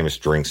most famous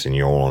drinks in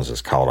New Orleans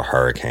is called a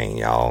hurricane,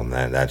 y'all.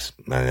 And that's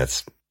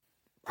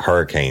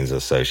hurricanes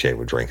associated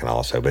with drinking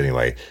also. But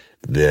anyway,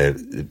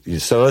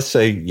 so let's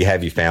say you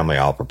have your family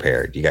all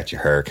prepared. You got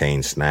your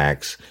hurricane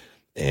snacks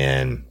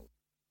and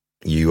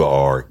you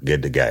are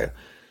good to go.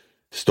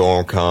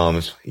 Storm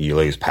comes, you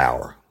lose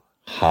power.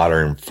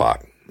 Hotter than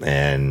fuck.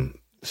 And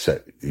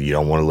so you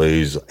don't want to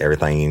lose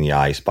everything in your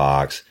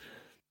icebox.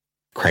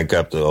 Crank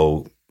up the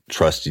old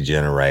trusty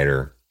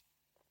generator.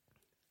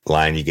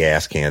 Line your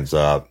gas cans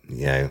up.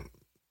 You're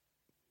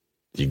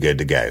good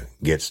to go.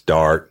 Gets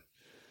dark.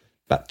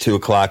 About 2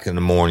 o'clock in the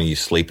morning, you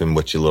sleeping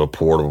with your little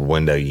portable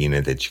window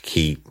unit that you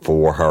keep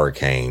for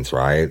hurricanes,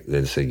 right?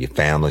 So your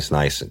family's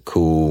nice and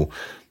cool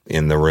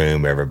in the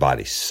room.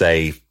 Everybody's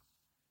safe.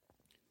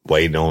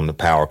 Waiting on the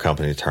power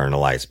company to turn the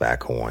lights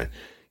back on.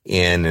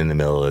 In the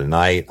middle of the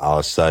night, all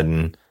of a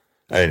sudden,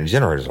 and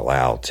generators are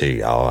loud too,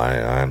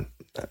 y'all.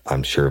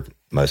 I'm sure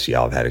most of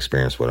y'all have had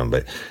experience with them,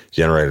 but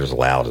generators are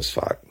loud as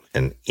fuck.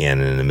 And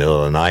in the middle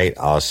of the night,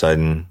 all of a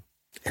sudden,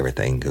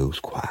 everything goes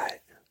quiet.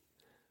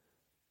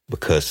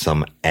 Because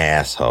some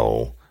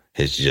asshole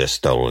has just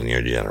stolen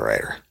your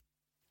generator.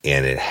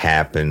 And it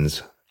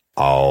happens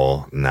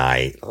all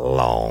night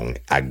long.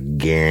 I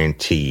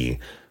guarantee you,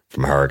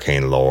 from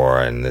Hurricane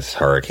Laura and this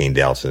Hurricane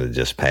Delta that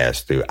just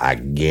passed through, I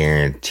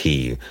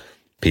guarantee you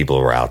people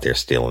are out there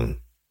stealing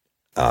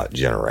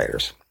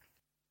generators.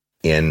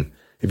 And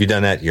if you've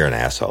done that, you're an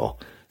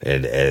asshole.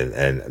 And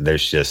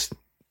there's just,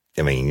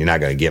 I mean, you're not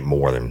going to get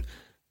more than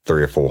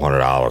 $300 or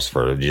 $400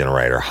 for a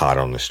generator hot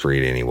on the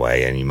street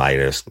anyway, and you might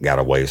have got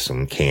to waste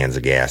some cans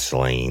of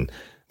gasoline,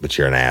 but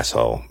you're an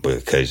asshole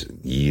because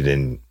you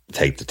didn't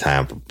take the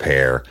time to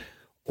prepare,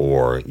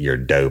 or you're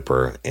a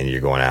doper and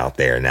you're going out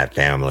there, and that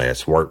family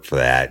that's worked for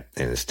that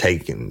and is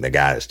taking the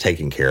guy that's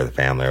taking care of the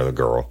family or the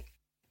girl,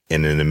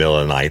 and in the middle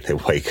of the night they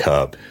wake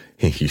up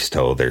and you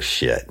stole their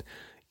shit.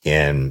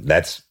 And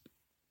that's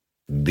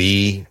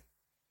the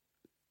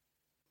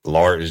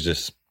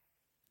largest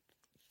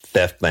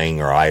theft thing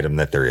or item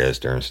that there is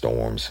during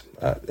storms.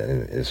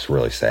 It's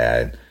really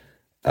sad.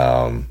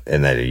 And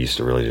that it used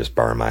to really just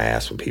burn my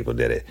ass when people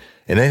did it.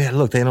 And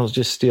they don't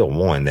just steal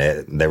one.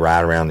 They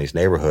ride around these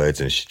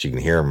neighborhoods and shit, you can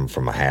hear them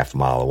from a half a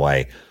mile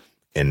away.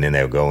 And then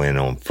they'll go in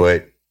on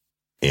foot,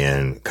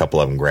 and a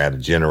couple of them grab the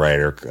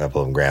generator, a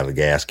couple of them grab the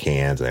gas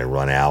cans, and they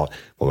run out.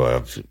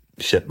 Well,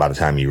 shit, by the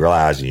time you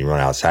realize and you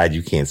run outside,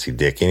 you can't see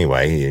dick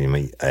anyway.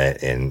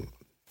 And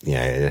you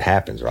know, it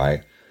happens,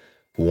 right?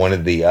 One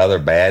of the other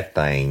bad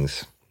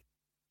things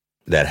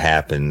that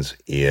happens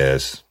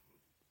is,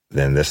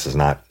 then this is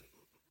not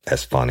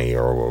as funny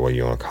or what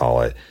you want to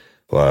call it.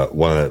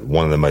 One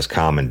of the most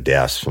common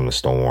deaths from the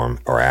storm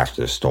or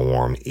after the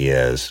storm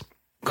is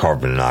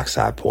carbon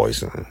monoxide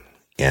poisoning.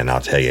 And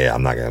I'll tell you,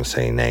 I'm not going to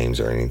say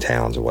names or any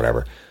towns or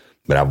whatever,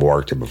 but I've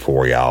worked it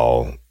before,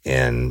 y'all,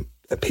 and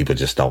people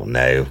just don't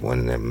know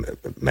when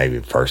maybe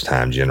first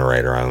time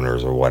generator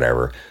owners or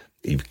whatever.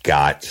 You've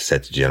got to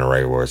set the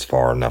generator where it's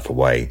far enough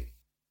away,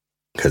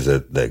 because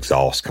the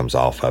exhaust comes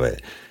off of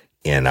it.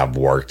 And I've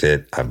worked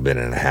it. I've been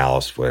in a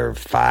house where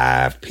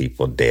 5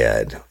 people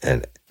dead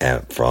and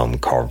from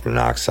carbon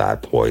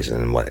monoxide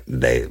poisoning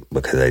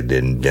because they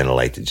didn't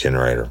ventilate the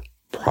generator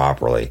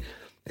properly.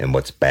 And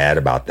what's bad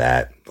about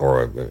that,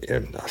 or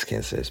I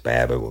can't say it's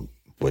bad, but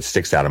what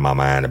sticks out of my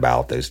mind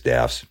about those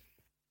deaths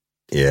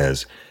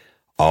is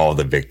all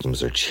the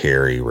victims are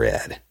cherry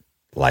red.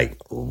 Like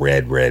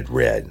red.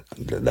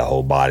 The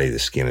whole body, the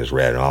skin is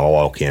red. And I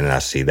walk in and I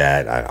see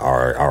that, I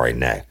already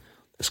know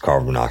it's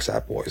carbon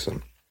monoxide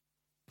poison.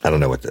 I don't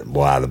know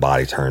why the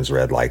body turns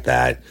red like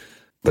that.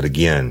 But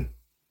again,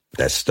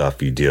 that's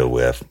stuff you deal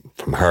with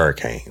from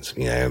hurricanes,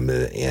 you know,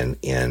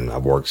 and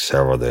I've worked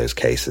several of those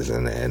cases,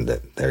 and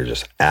they're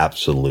just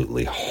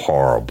absolutely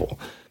horrible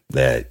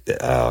that,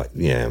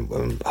 you know,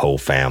 when whole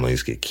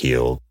families get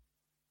killed,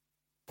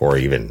 or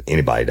even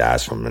anybody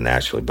dies from it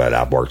naturally. But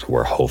I've worked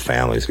where whole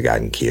families have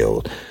gotten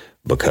killed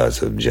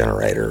because of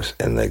generators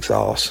and the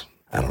exhaust.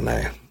 I don't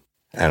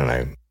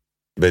know.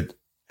 But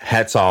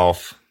hats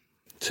off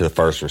to the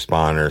first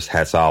responders.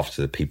 Hats off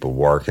to the people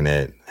working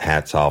it.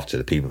 Hats off to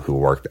the people who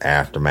work the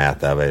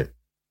aftermath of it.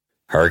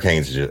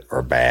 Hurricanes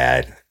are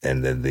bad.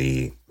 And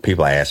the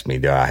people ask me,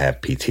 do I have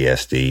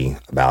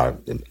PTSD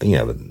about, you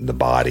know, the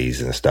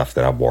bodies and the stuff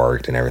that I've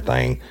worked and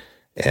everything?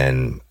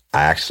 And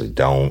I actually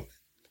don't.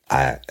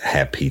 I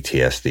have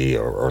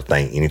PTSD or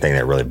think anything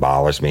that really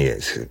bothers me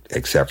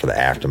except for the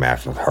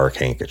aftermath of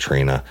Hurricane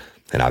Katrina.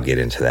 And I'll get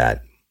into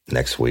that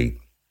next week.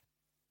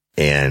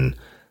 And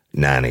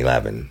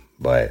 9/11.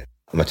 But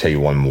I'm going to tell you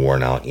one more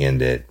and I'll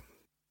end it.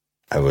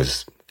 It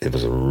was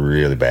a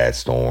really bad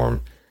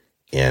storm,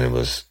 and it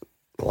was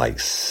like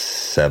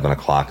 7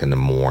 o'clock in the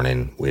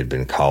morning. We had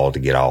been called to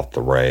get off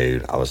the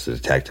road. I was the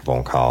detective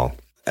on call.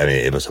 I mean,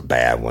 it was a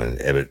bad one.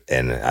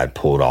 And I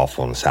pulled off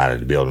on the side of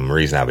the building. The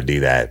reason I would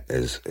do that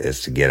is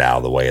to get out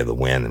of the way of the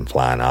wind and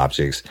flying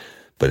objects.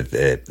 But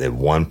at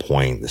one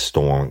point, the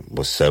storm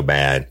was so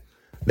bad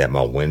that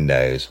my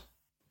windows,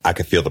 I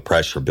could feel the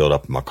pressure build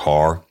up in my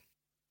car.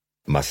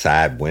 My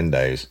side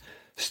windows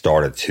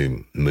started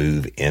to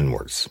move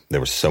inwards. There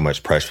was so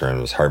much pressure, and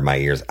it was hurting my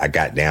ears. I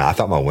got down. I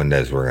thought my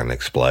windows were going to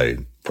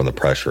explode from the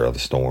pressure of the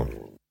storm.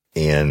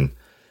 And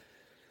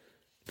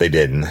they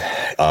didn't.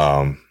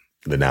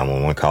 The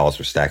 911 calls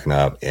were stacking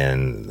up,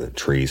 and the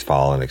trees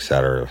falling, et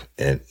cetera.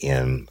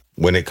 And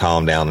when it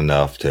calmed down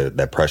enough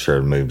that pressure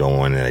had moved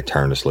on and they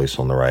turned us loose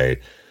on the road,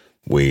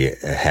 we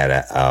had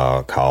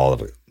a call,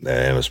 and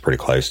it was pretty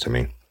close to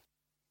me.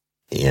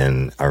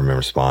 And I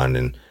remember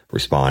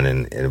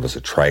responding, and it was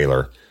a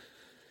trailer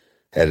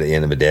at the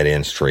end of a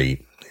dead-end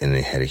street, and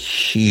it had a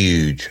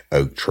huge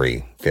oak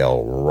tree,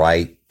 fell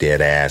right dead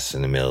ass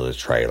in the middle of the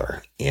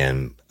trailer.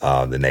 And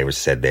the neighbor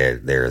said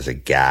there's a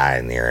guy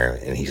in there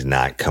and he's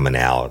not coming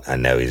out. I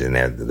know he's in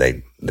there.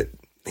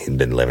 He'd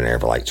been living there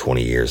for like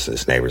 20 years. So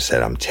this neighbor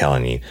said, I'm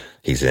telling you,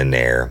 he's in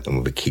there.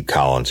 And we keep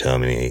calling to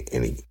him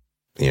and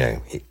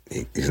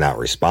he's not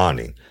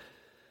responding.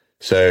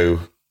 So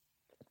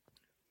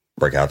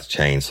break out the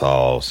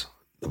chainsaws.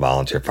 The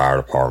volunteer fire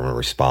department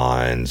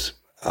responds.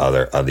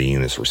 Other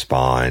units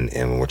respond.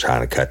 And we're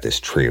trying to cut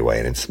this tree away,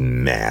 and it's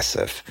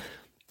massive.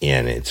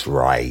 And it's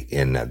right.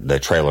 And the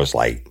trailer's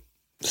like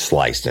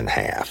sliced in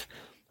half.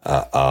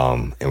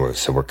 And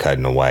we're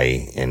cutting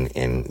away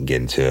and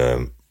getting to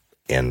him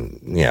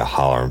and,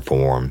 hollering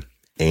for him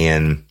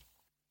and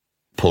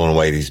pulling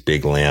away these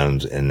big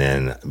limbs. And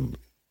then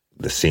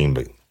the scene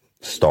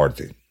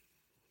started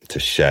to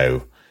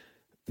show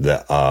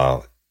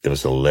it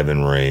was the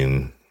living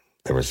room.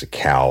 There was a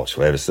couch.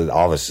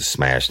 All this is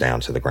smashed down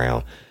to the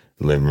ground.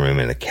 Living room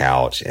and a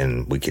couch.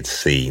 And we could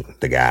see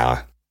the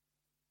guy.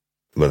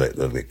 Well,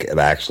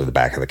 actually, the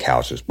back of the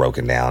couch was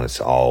broken down.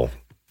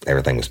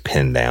 Everything was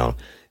pinned down,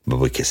 but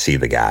we could see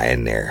the guy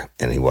in there,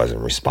 and he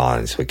wasn't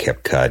responding. So we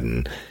kept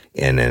cutting,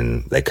 and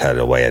then they cut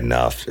it away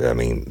enough. I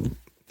mean,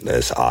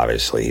 this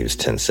obviously he was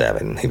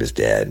 10-7. He was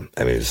dead.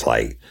 I mean,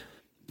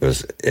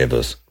 it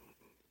was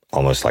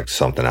almost like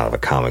something out of a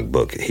comic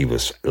book. He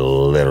was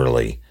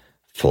literally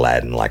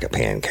flattened like a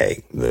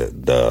pancake.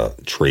 The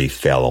tree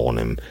fell on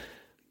him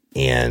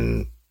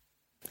and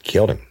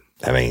killed him.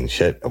 I mean,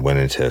 shit went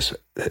into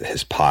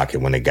his pocket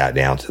when it got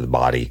down to the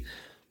body,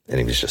 and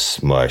he was just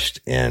smushed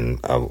and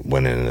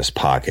went in his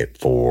pocket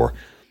for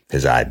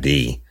his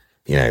ID,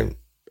 and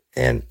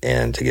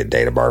to get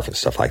date of birth and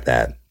stuff like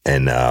that.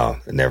 And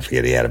I'll never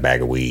forget, he had a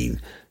bag of weed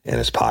in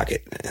his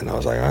pocket. And I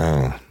was like,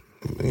 oh,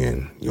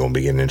 you won't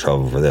be getting in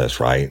trouble for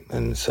this, right?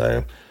 And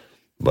so,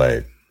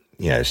 but,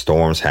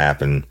 storms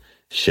happen,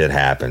 shit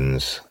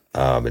happens,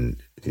 and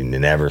you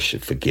never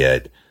should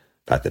forget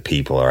about the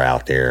people that are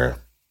out there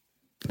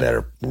that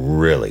are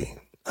really,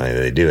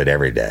 they do it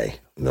every day.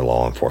 The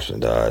law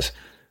enforcement does.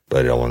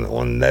 But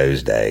on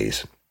those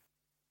days,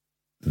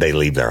 they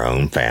leave their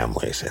own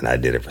families. And I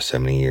did it for so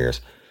many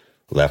years.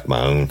 Left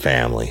my own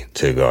family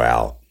to go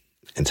out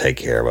and take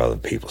care of other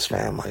people's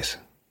families.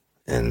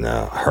 And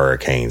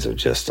hurricanes are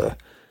just a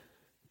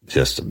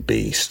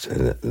beast.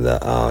 Even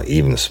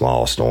the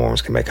small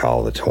storms can make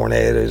all the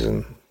tornadoes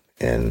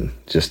and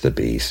just a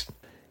beast.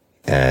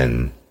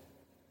 And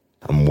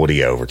I'm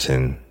Woody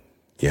Overton,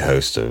 your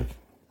host of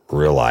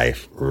Real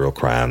Life, Real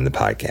Crime, the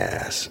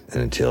podcast.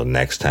 And until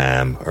next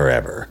time or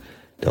ever,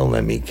 don't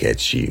let me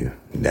catch you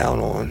down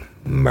on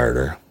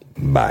Murder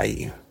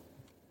Bayou.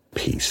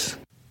 Peace.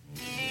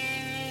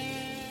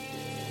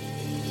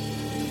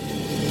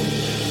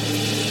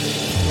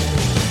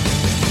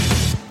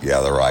 You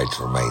have the right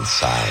to remain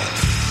silent.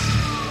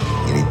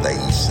 Anything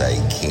you say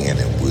can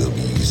and will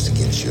be used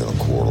against you in a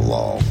court of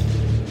law.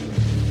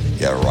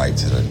 You have a right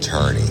to an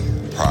attorney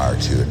prior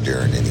to and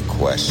during any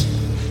question.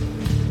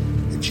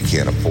 If you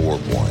can't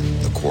afford one,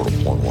 the court will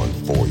appoint one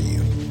for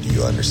you. Do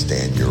you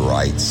understand your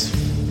rights?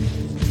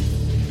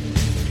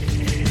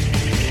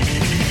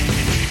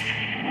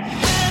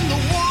 When the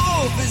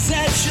wolf is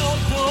at your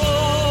door,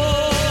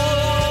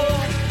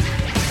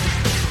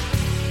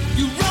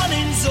 your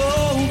running's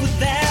over,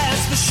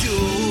 that's for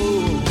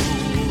sure.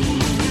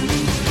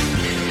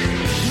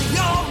 He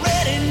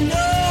already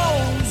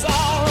knows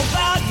all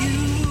about you.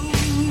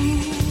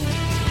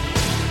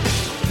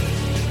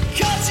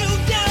 Cut you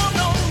down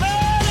on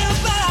Murder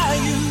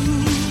Bayou.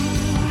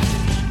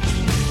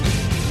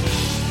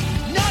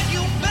 Now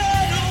you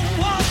better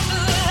walk the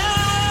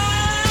line.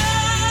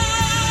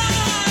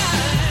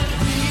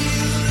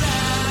 Real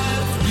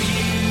life,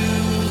 real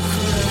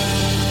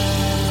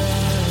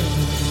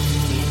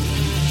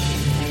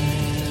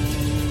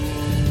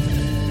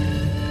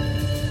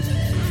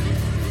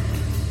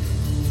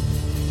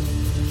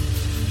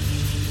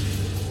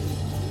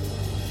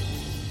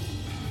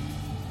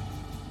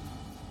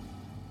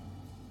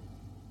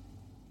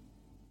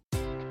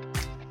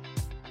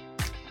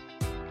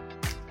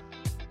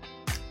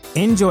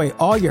Enjoy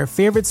all your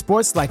favorite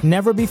sports like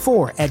never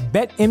before at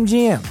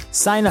BetMGM.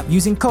 Sign up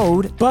using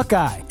code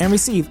Buckeye and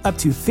receive up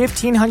to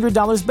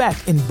 $1,500 back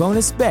in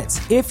bonus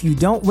bets if you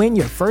don't win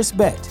your first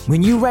bet.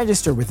 When you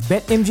register with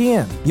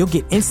BetMGM, you'll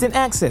get instant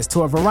access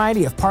to a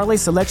variety of parlay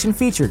selection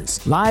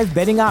features, live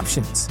betting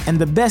options, and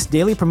the best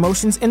daily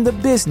promotions in the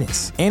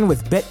business. And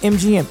with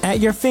BetMGM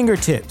at your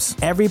fingertips,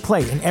 every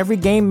play and every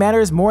game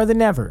matters more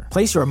than ever.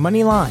 Place your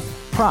money line,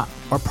 prop,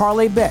 or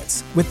parlay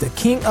bets with the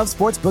king of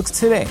sportsbooks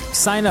today.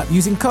 Sign up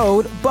using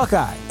code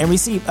Buckeye and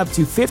receive up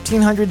to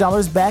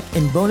 $1,500 back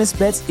in bonus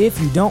bets if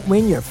you don't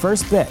win your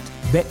first bet.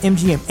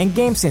 BetMGM and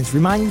GameSense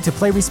remind you to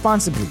play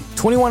responsibly.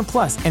 21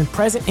 plus and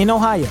present in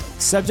Ohio,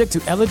 subject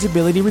to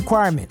eligibility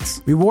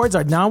requirements. Rewards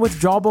are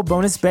non-withdrawable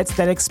bonus bets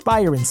that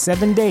expire in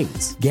 7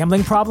 days.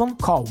 Gambling problem?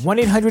 Call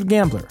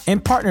 1-800-GAMBLER in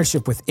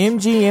partnership with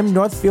MGM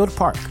Northfield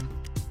Park.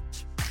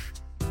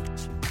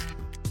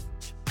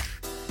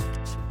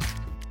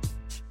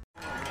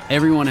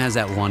 Everyone has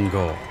that one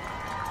goal,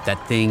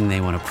 that thing they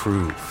want to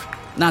prove.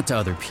 Not to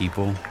other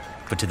people,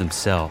 but to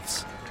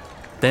themselves.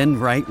 Then,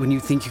 right when you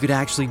think you could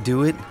actually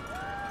do it,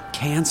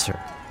 cancer.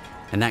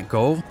 And that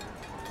goal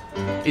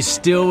is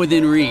still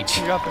within reach.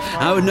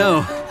 I would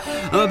know.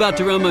 I'm about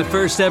to run my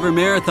first ever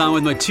marathon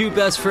with my two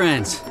best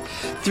friends.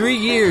 3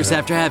 years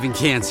after having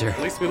cancer.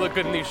 At least we look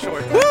good in these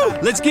shorts. Woo!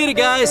 Let's get it,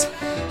 guys.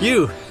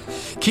 You,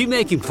 keep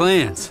making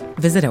plans.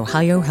 Visit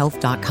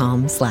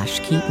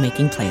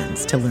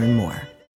ohiohealth.com/keepmakingplans to learn more.